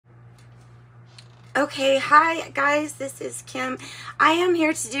Okay, hi guys, this is Kim. I am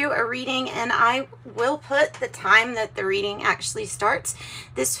here to do a reading, and I will put the time that the reading actually starts.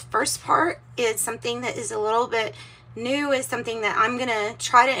 This first part is something that is a little bit new, is something that I'm gonna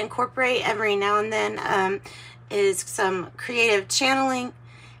try to incorporate every now and then, is some creative channeling.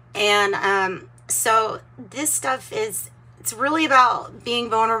 And so this stuff it's really about being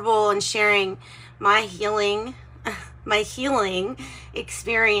vulnerable and sharing my healing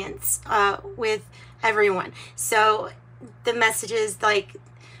experience with everyone. So the messages that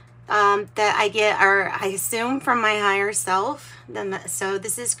I get are, I assume, from my higher self. So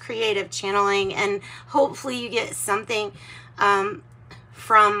this is creative channeling, and hopefully you get something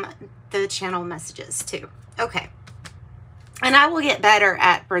from the channel messages too. Okay. And I will get better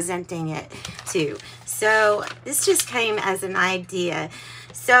at presenting it too. So this just came as an idea.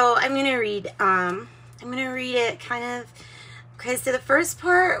 So I'm gonna read it kind of. Okay, so the first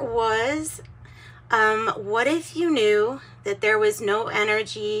part was, what if you knew that there was no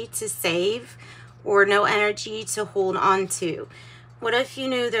energy to save or no energy to hold on to? What if you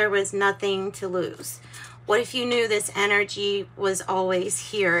knew there was nothing to lose? What if you knew this energy was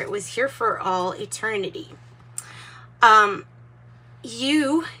always here? It was here for all eternity.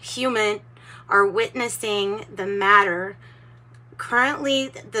 You, human, are witnessing the matter. Currently,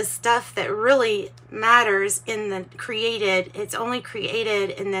 the stuff that really matters in the created, it's only created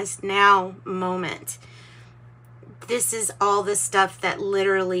in this now moment. This is all the stuff that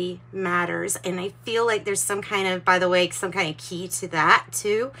literally matters. And I feel like there's some kind of, by the way, some kind of key to that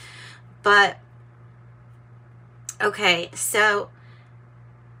too. But, okay, so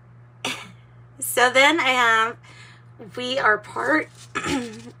then I have, we are part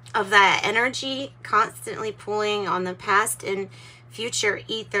of that energy constantly pulling on the past and future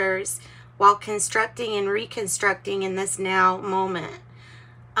ethers while constructing and reconstructing in this now moment.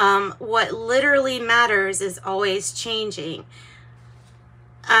 What literally matters is always changing.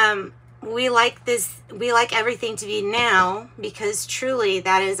 We like everything to be now, because truly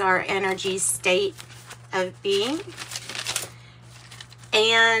that is our energy state of being.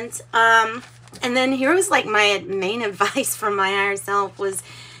 And then here was like my main advice from my higher self was,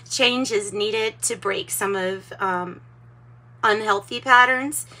 change is needed to break some of unhealthy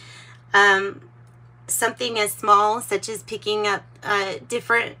patterns. Something as small such as picking up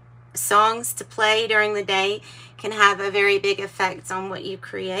different songs to play during the day can have a very big effect on what you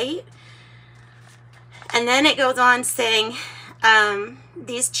create. And then it goes on saying,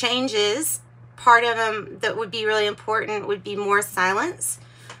 these changes, part of them that would be really important would be more silence.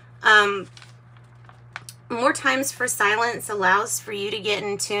 More times for silence allows for you to get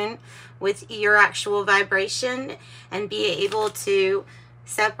in tune with your actual vibration and be able to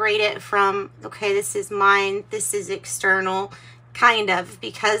separate it from, okay, this is mine, this is external, kind of,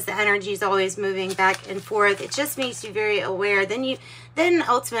 because the energy is always moving back and forth. It just makes you very aware. Then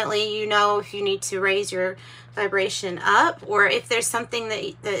ultimately you know if you need to raise your vibration up, or if there's something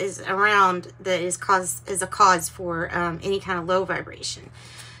that is around that is a cause for any kind of low vibration.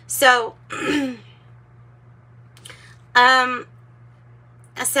 So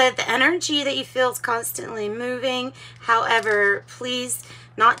I said the energy that you feel is constantly moving. However, please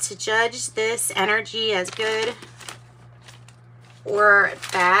not to judge this energy as good or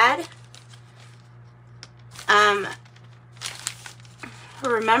bad.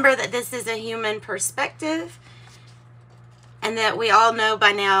 Remember that this is a human perspective, and that we all know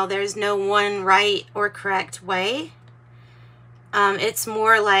by now there's no one right or correct way. It's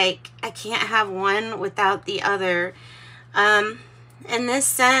more like I can't have one without the other. In this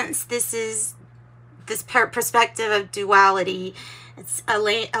sense, this is this perspective of duality. It's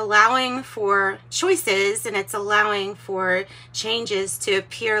allowing for choices, and it's allowing for changes to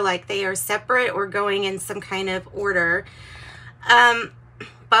appear like they are separate or going in some kind of order.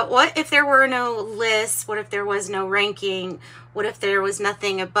 But what if there were no lists? What if there was no ranking? What if there was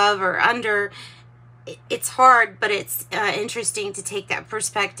nothing above or under? It's hard, but it's interesting to take that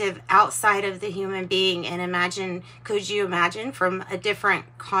perspective outside of the human being and imagine, could you imagine from a different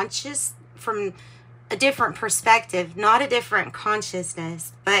from a different perspective, not a different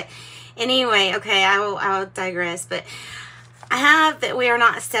consciousness. But anyway, okay, I will digress. But I have that we are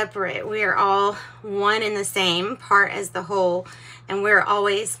not separate. We are all one and the same, part as the whole, and we're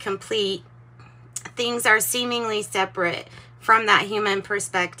always complete. Things are seemingly separate from that human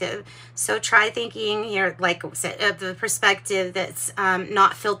perspective. So try thinking here, like I said, of the perspective that's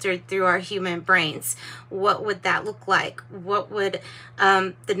not filtered through our human brains. What would that look like? What would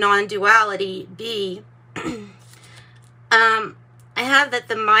the non-duality be? I have that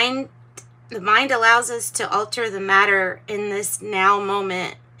the mind allows us to alter the matter in this now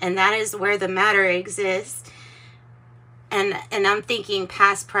moment and that is where the matter exists. And I'm thinking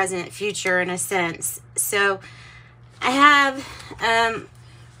past, present, future in a sense. So I have,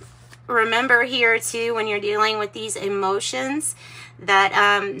 remember here too, when you're dealing with these emotions, that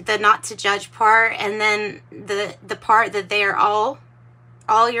the not to judge part, and then the part that they are all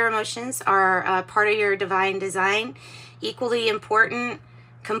your emotions are part of your divine design, equally important,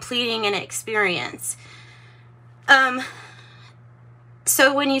 completing an experience.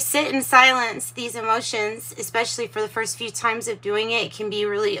 So when you sit in silence, these emotions, especially for the first few times of doing it, can be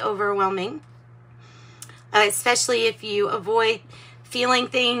really overwhelming. Especially if you avoid feeling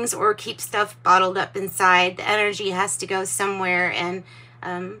things or keep stuff bottled up inside. The energy has to go somewhere, and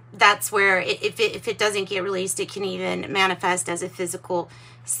that's where if it doesn't get released, it can even manifest as a physical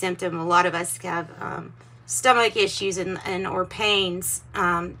symptom. A lot of us have stomach issues and or pains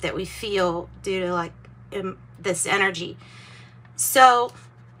that we feel due to like this energy. So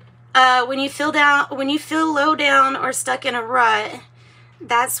when you feel low down or stuck in a rut,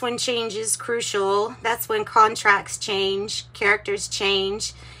 that's when change is crucial. That's when contracts change, characters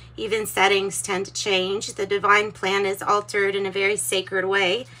change, even settings tend to change. The divine plan is altered in a very sacred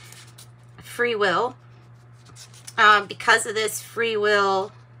way. Free will. Because of this free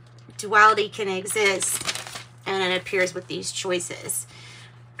will, duality can exist, and it appears with these choices.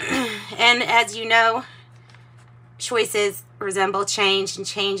 And as you know, choices resemble change, and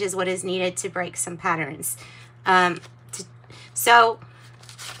change is what is needed to break some patterns. So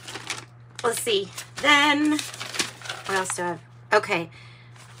let's see. Then what else do I have? Okay.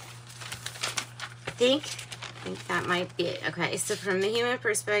 I think that might be it. Okay, so from the human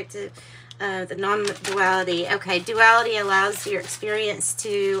perspective, the non-duality. Okay, duality allows your experience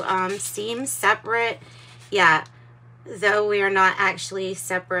to seem separate. Yeah, though we are not actually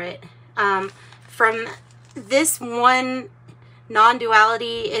separate. From this one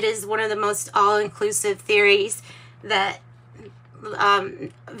non-duality, it is one of the most all-inclusive theories that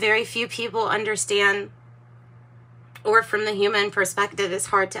very few people understand, or from the human perspective is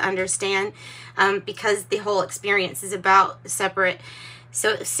hard to understand, because the whole experience is about separate.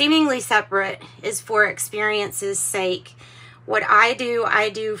 So seemingly separate is for experience's sake. What I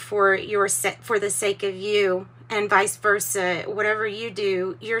do for the sake of you, and vice versa. Whatever you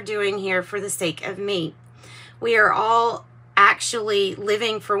do, you're doing here for the sake of me. We are all actually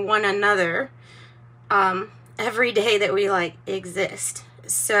living for one another every day that we exist.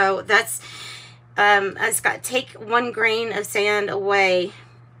 So that's I just got take one grain of sand away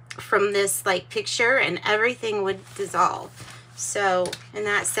from this picture, and everything would dissolve. So in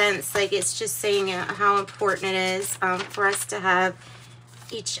that sense, it's just saying how important it is for us to have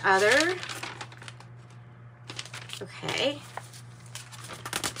each other. Okay.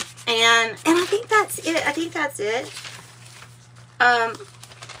 And I think that's it. I think that's it.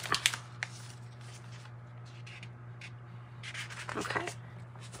 Okay.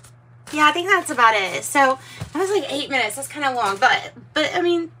 Yeah, I think that's about it. So that was 8 minutes. That's kind of long, but I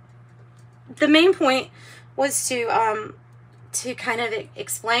mean, the main point was to kind of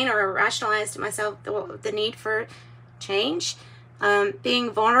explain or rationalize to myself the need for change,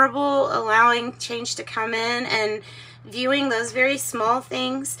 being vulnerable, allowing change to come in, and viewing those very small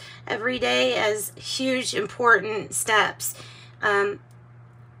things every day as huge, important steps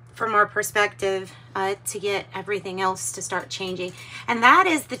from our perspective to get everything else to start changing. And that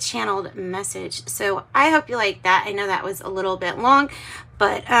is the channeled message. So I hope you like that. I know that was a little bit long,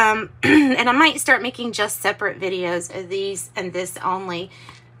 but and I might start making just separate videos of these and this only.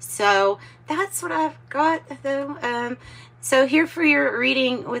 So that's what I've got though. So here for your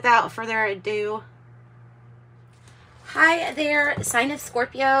reading, without further ado. Hi there, sign of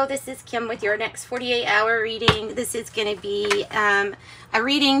Scorpio. This is Kim with your next 48-hour reading. This is going to be a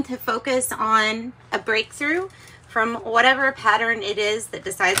reading to focus on a breakthrough from whatever pattern it is that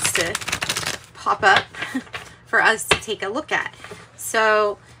decides to pop up for us to take a look at.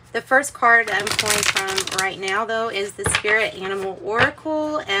 So the first card that I'm pulling from right now, though, is the Spirit Animal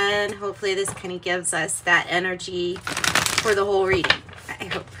Oracle, and hopefully this kind of gives us that energy for the whole reading.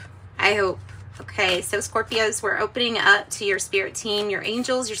 I hope. Okay, so Scorpios, we're opening up to your spirit team, your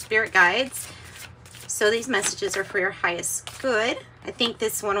angels, your spirit guides. So these messages are for your highest good. I think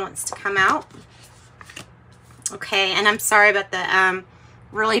this one wants to come out. Okay, and I'm sorry about the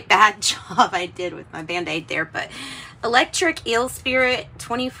really bad job I did with my band-aid there, but Electric Eel Spirit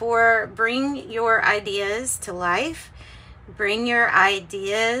 24, bring your ideas to life. Bring your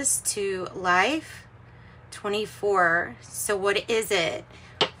ideas to life. 24. So what is it?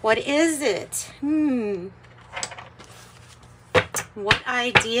 What is it? What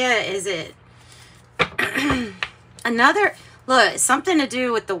idea is it? Look, something to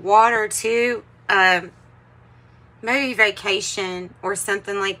do with the water too. Maybe vacation or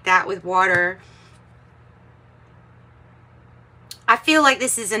something like that with water. I feel like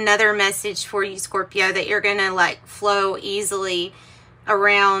this is another message for you, Scorpio, that you're going to like flow easily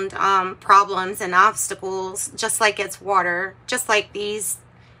around problems and obstacles, just like it's water, just like these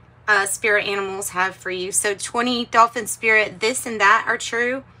spirit animals have for you. So 20 dolphin spirit, this and that are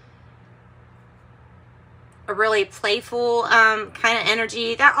true. A really playful kind of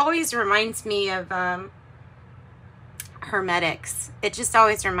energy. That always reminds me of Hermetics. It just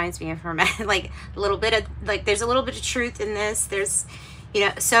always reminds me of Hermetic. Like a little bit of, like there's a little bit of truth in this. There's, you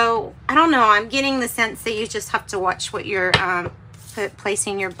know, so I don't know. I'm getting the sense that you just have to watch what you're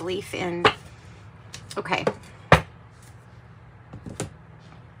placing your belief in. Okay.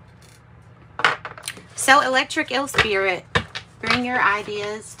 So electric eel spirit, bring your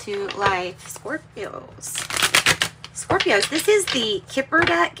ideas to life. Scorpios, this is the Kipper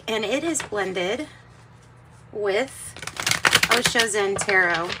deck, and it is blended with Osho Zen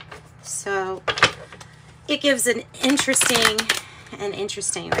Tarot. So it gives an interesting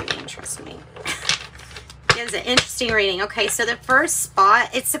reading, trust me. It gives an interesting reading. Okay, so the first spot,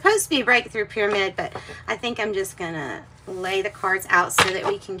 it's supposed to be Breakthrough Pyramid, but I think I'm just gonna lay the cards out so that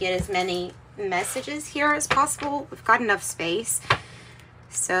we can get as many messages here as possible. We've got enough space.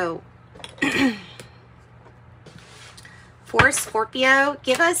 So for Scorpio,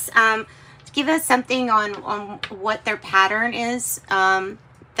 give us something on what their pattern is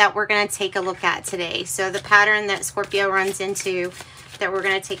that we're going to take a look at today. So the pattern that Scorpio runs into that we're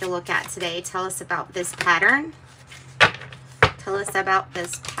going to take a look at today. Tell us about this pattern. Tell us about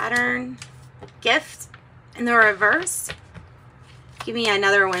this pattern. Gift in the reverse. Give me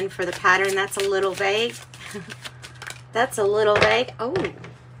another one for the pattern. That's a little vague. That's a little vague. Oh,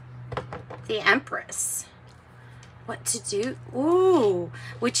 the Empress. What to do? Ooh,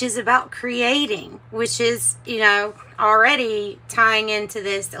 which is about creating, which is, you know, already tying into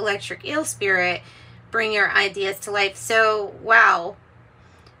this electric eel spirit. Bring your ideas to life. So, wow.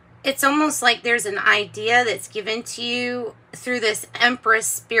 It's almost like there's an idea that's given to you through this Empress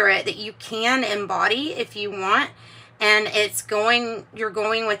spirit that you can embody if you want. And it's going, you're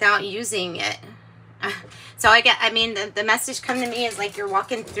going without using it. So I mean, the message come to me is like you're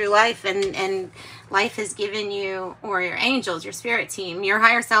walking through life and life has given you, or your angels, your spirit team, your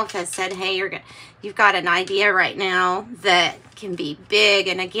higher self has said, hey, you've got an idea right now that can be big.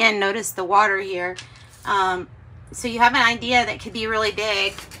 And again, notice the water here. So you have an idea that could be really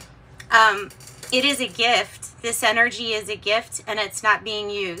big. It is a gift. This energy is a gift and it's not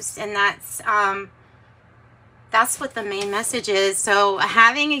being used. And that's what the main message is. So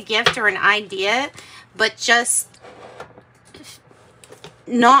having a gift or an idea, but just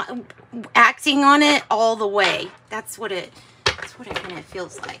not acting on it all the way. That's what it kind of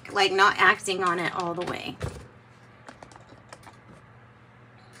feels like not acting on it all the way.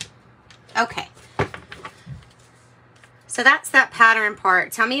 Okay. So that's that pattern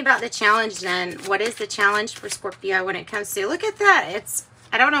part. Tell me about the challenge then. What is the challenge for Scorpio when it comes to, look at that.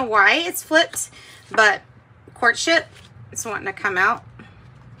 I don't know why it's flipped, but courtship is wanting to come out.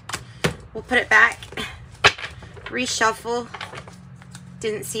 We'll put it back. Reshuffle.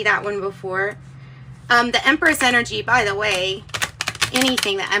 Didn't see that one before. The Empress energy, by the way,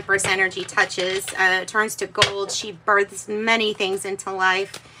 anything that Empress energy touches turns to gold. She births many things into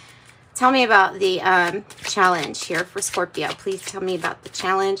life. Tell me about the challenge here for Scorpio. Please tell me about the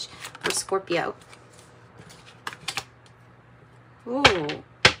challenge for Scorpio. Ooh.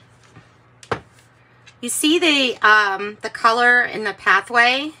 You see the color in the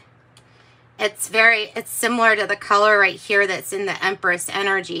pathway? It's similar to the color right here that's in the Empress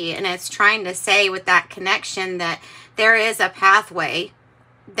energy. And it's trying to say with that connection that there is a pathway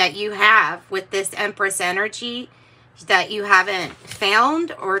that you have with this Empress energy that you haven't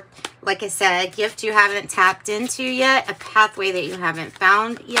found, or like I said, a gift you haven't tapped into yet, a pathway that you haven't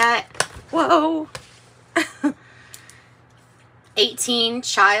found yet. Whoa. 18,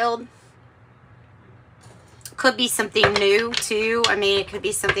 child. Could be something new too. I mean, it could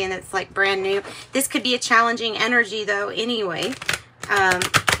be something that's like brand new. This could be a challenging energy though anyway.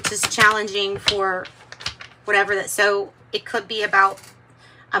 Just challenging for whatever that, so it could be about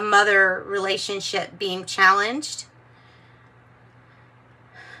a mother relationship being challenged.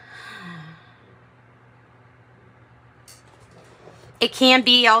 It can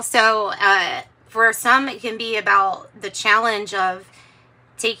be also, for some, it can be about the challenge of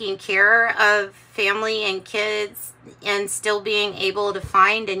taking care of family and kids and still being able to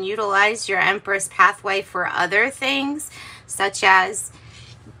find and utilize your Empress pathway for other things, such as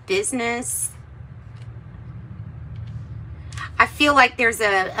business. I feel like there's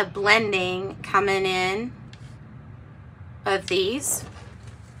a blending coming in of these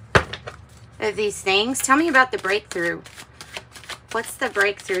things. Tell me about the breakthrough. What's the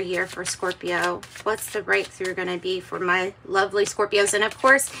breakthrough here for Scorpio? What's the breakthrough going to be for my lovely Scorpios? And of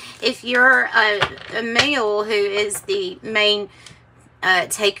course, if you're a male who is the main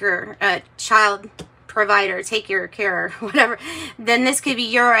taker, child provider, take your care, whatever, then this could be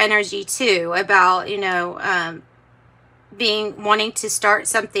your energy too, about, you know, wanting to start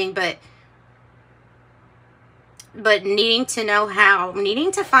something, but needing to know how,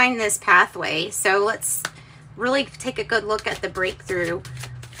 needing to find this pathway. So let's really take a good look at the breakthrough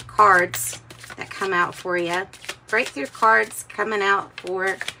cards that come out for you. Breakthrough cards coming out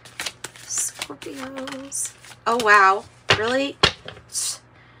for Scorpios. Oh, wow. Really?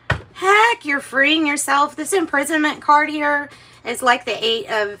 Heck, you're freeing yourself. This imprisonment card here is like the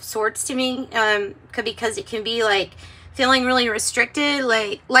 8 of Swords to me, because it can be like feeling really restricted.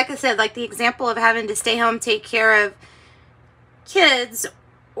 Like I said, like the example of having to stay home, take care of kids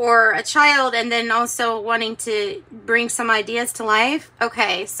or a child, and then also wanting to bring some ideas to life.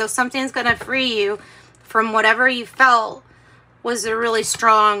 Okay, so something's going to free you from whatever you felt was a really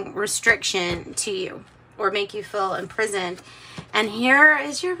strong restriction to you or make you feel imprisoned. And here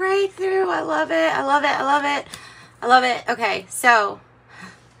is your breakthrough. I love it. I love it. I love it. I love it. Okay, so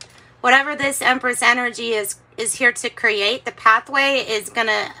whatever this Empress energy is here to create, the pathway is going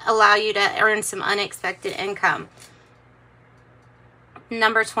to allow you to earn some unexpected income.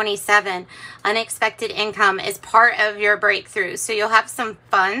 Number 27, unexpected income is part of your breakthrough. So you'll have some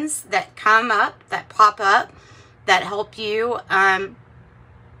funds that come up, that pop up, that help you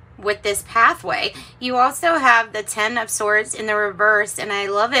with this pathway. You also have the 10 of Swords in the reverse, and I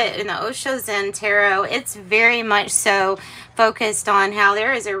love it in the Osho Zen Tarot. It's very much so focused on how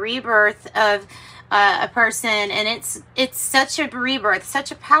there is a rebirth of a person, and it's such a rebirth,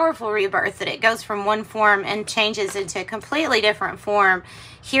 such a powerful rebirth, that it goes from one form and changes into a completely different form.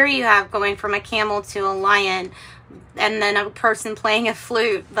 Here you have going from a camel to a lion, and then a person playing a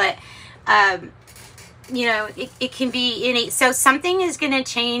flute. But you know, it can be any, so something is going to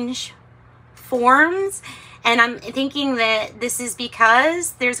change forms, and I'm thinking that this is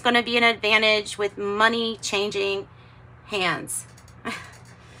because there's going to be an advantage with money changing hands.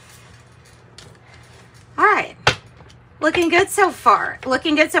 All right, looking good so far.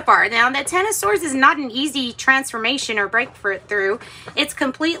 Looking good so far. Now, the 10 of Swords is not an easy transformation or breakthrough. It's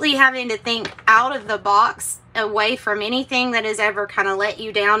completely having to think out of the box, away from anything that has ever kind of let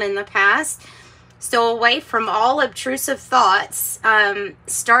you down in the past. So away from all obtrusive thoughts,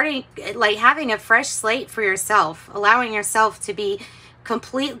 starting, like having a fresh slate for yourself, allowing yourself to be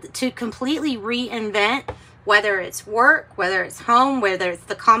completely reinvent, whether it's work, whether it's home, whether it's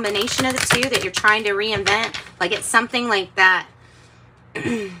the combination of the two that you're trying to reinvent. Like it's something like that.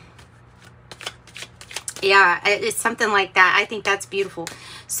 Yeah, it's something like that. I think that's beautiful.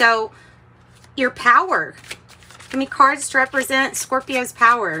 So your power. Give me cards to represent Scorpio's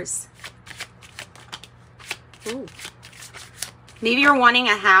powers. Ooh. Maybe you're wanting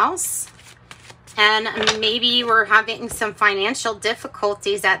a house, and maybe you were having some financial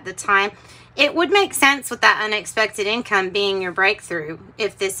difficulties at the time. It would make sense with that unexpected income being your breakthrough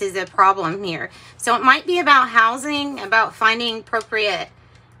if this is a problem here. So it might be about housing, about finding appropriate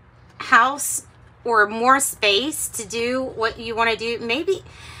house or more space to do what you want to do. Maybe,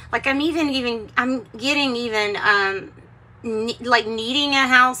 like I'm getting like needing a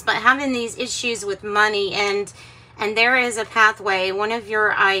house, but having these issues with money, and there is a pathway. One of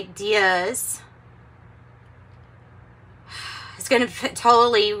your ideas is going to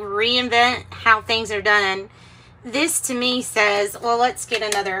totally reinvent how things are done. This to me says, well, let's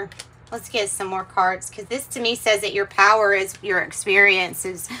get some more cards, because this to me says that your power is your experience,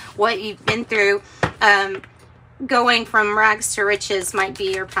 is what you've been through. Going from rags to riches might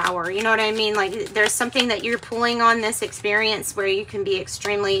be your power. You know what I mean? Like there's something that you're pulling on this experience where you can be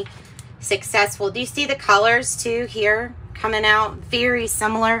extremely successful. Do you see the colors too here coming out? Very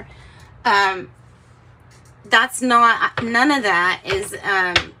similar. That's not, none of that is,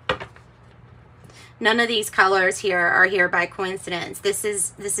 none of these colors here are here by coincidence. This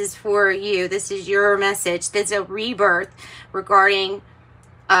is for you. This is your message. There's a rebirth regarding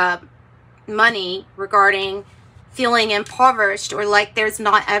money, regarding feeling impoverished or like there's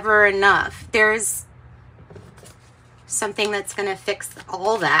not ever enough. There's something that's going to fix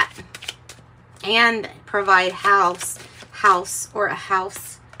all that and provide house or a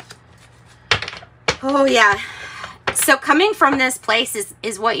house. Oh yeah. So coming from this place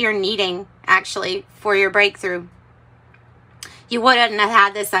is what you're needing actually for your breakthrough. You wouldn't have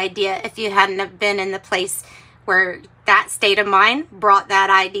had this idea if you hadn't have been in the place where that state of mind brought that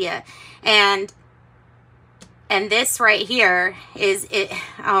idea. And this right here is it.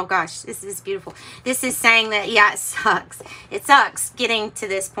 Oh gosh, this is beautiful. This is saying that, yeah, it sucks. It sucks. Getting to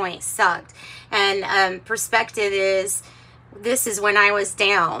this point sucked. And perspective is, this is when I was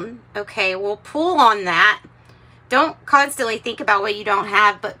down. Okay, well, pull on that. Don't constantly think about what you don't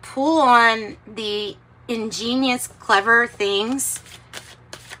have, but pull on the ingenious, clever things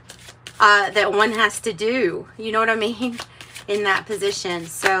that one has to do. You know what I mean? In that position.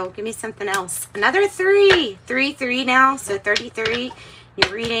 So give me something else. Another 3 now, so 33.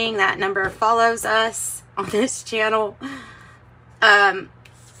 You're reading, that number follows us on this channel.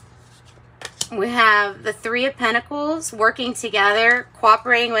 We have the 3 of Pentacles, working together,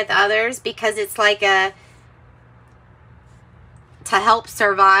 cooperating with others, because it's like to help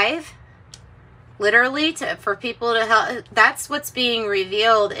survive, literally, for people to help. That's what's being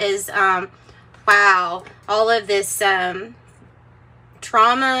revealed is wow, all of this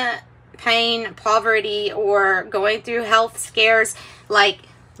trauma, pain, poverty, or going through health scares, like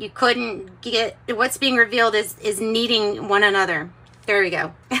you couldn't get. What's being revealed is needing one another. There we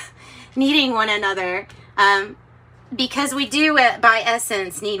go. Needing one another, because we do, by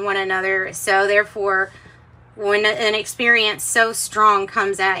essence, need one another. So therefore, when an experience so strong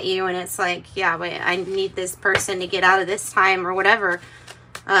comes at you and it's like, yeah, wait, I need this person to get out of this time or whatever,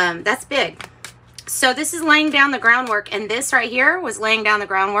 that's big. So this is laying down the groundwork, and this right here was laying down the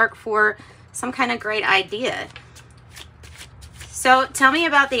groundwork for some kind of great idea. So tell me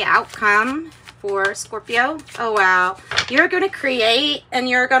about the outcome for Scorpio. Oh, wow. You're going to create, and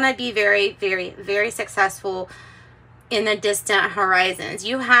you're going to be very, very, very successful in the distant horizons.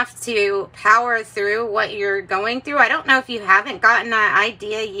 You have to power through what you're going through. I don't know if you haven't gotten that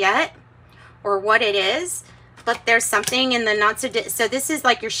idea yet or what it is, but there's something in the not so so this is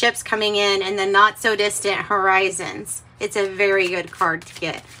like your ships coming in the not so distant horizons. It's a very good card to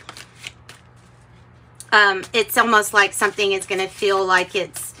get. It's almost like something is going to feel like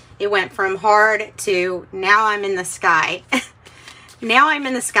it went from hard to now I'm in the sky. Now I'm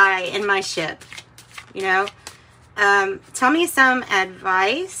in the sky in my ship, you know. Tell me some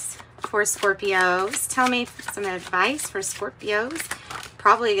advice for Scorpios. Tell me some advice for Scorpios.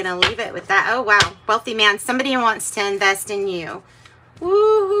 Probably going to leave it with that. Oh, wow. Wealthy man. Somebody wants to invest in you.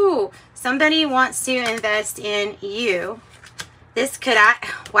 Woohoo. Somebody wants to invest in you. This could,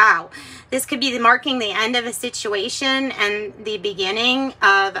 wow. This could be marking the end of a situation and the beginning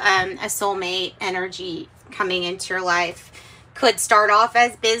of a soulmate energy coming into your life. Could start off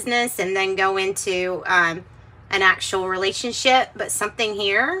as business and then go into an actual relationship. But something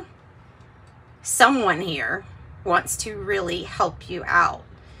here, someone here wants to really help you out.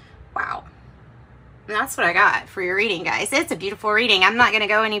 Wow. And that's what I got for your reading, guys. It's a beautiful reading. I'm not going to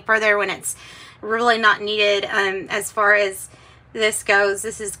go any further when it's really not needed. As far as this goes,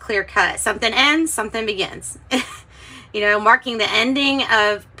 this is clear cut. Something ends, something begins. You know, marking the ending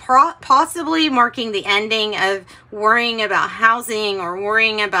of, possibly marking the ending of worrying about housing or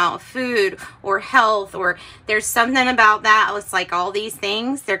worrying about food or health, or there's something about that. It's like all these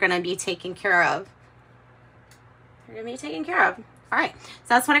things, they're going to be taken care of. They're going to be taken care of. All right, so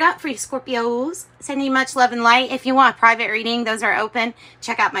that's what I got for you, Scorpios. Sending you much love and light. If you want a private reading, those are open.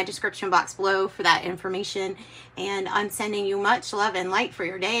 Check out my description box below for that information. And I'm sending you much love and light for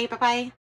your day. Bye-bye.